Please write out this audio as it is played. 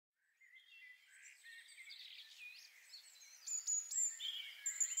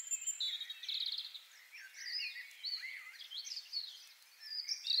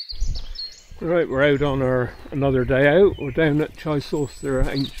Right, we're out on our another day out. We're down at Chysauster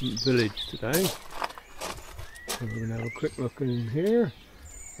Ancient Village today. So we're going to have a quick look in here.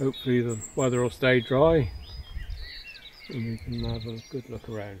 Hopefully the weather will stay dry and we can have a good look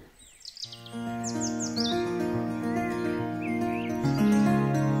around.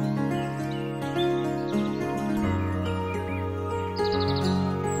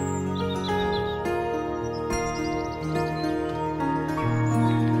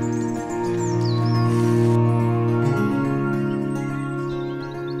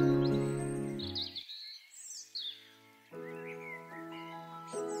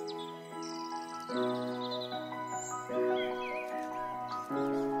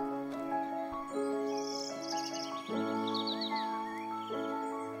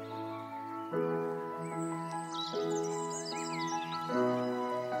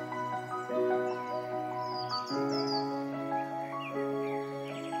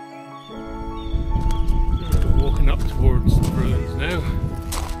 Walking up towards the ruins now.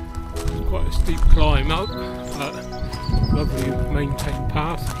 It's quite a steep climb up, but lovely maintained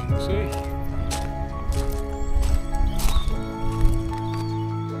path, as you can see.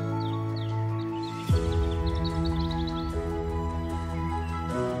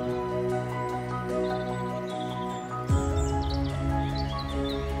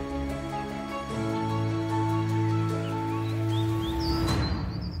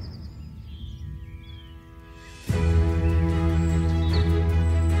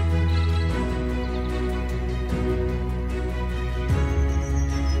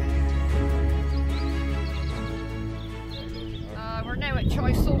 We're now at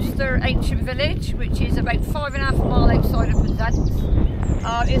Chysauster Ancient Village, which is about 5.5 miles outside of Penzance.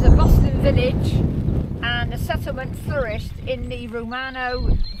 It's a bustling village, and the settlement flourished in the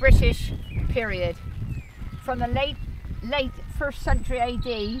Romano-British period, from the late 1st century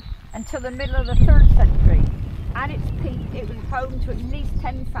AD until the middle of the 3rd century. At its peak, it was home to at least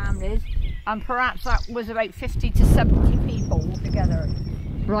 10 families, and perhaps that was about 50 to 70 people altogether.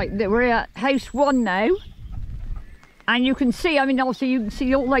 Right, we're at house 1 now. And you can see, I mean, also you can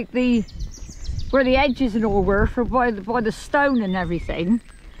see all like where the edges and all were by the stone and everything.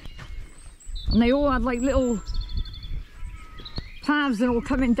 And they all had like little paths and all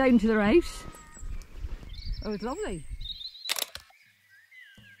coming down to their house. It was lovely.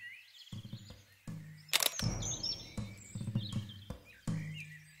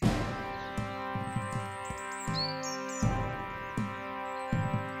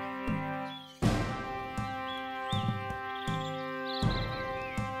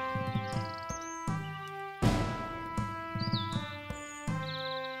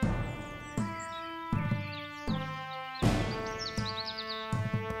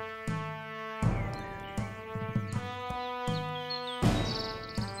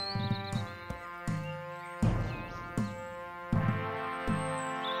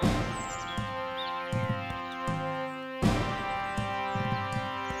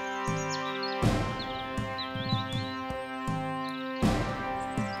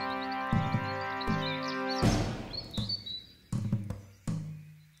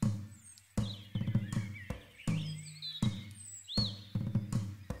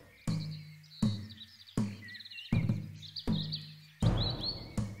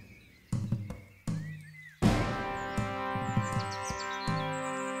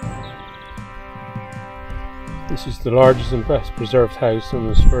 This is the largest and best preserved house and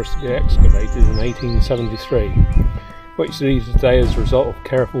was first to be excavated in 1873. What you see today is a result of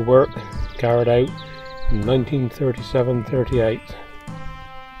careful work carried out in 1937-38.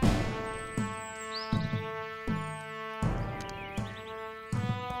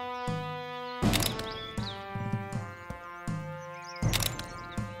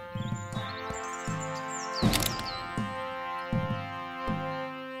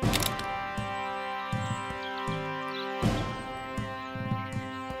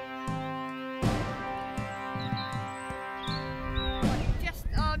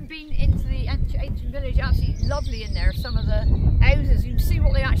 Been into the ancient village, absolutely lovely in there. Some of the houses, you can see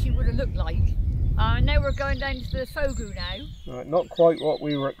what they actually would have looked like. Now we're going down to the Fogu now. Right, not quite what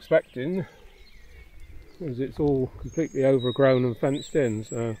we were expecting, as it's all completely overgrown and fenced in,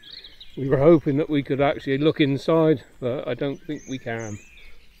 so we were hoping that we could actually look inside, but I don't think we can.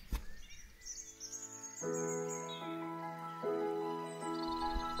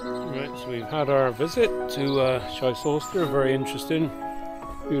 Right, so we've had our visit to Chysauster, very interesting,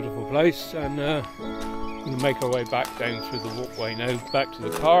 beautiful place, and we're going to make our way back down through the walkway now, back to the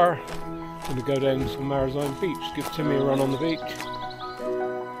car. We're going to go down to Marazion Beach, give Timmy a run on the beach.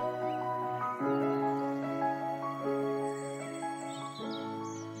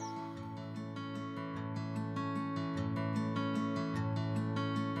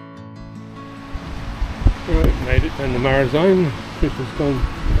 And the marazion, which has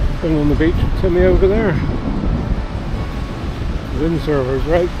been on the beach with Timmy over there. The windsurfers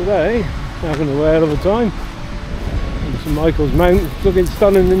are out today, having a whale of a time. And St Michael's Mount looking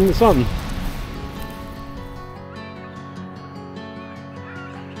stunning in the sun.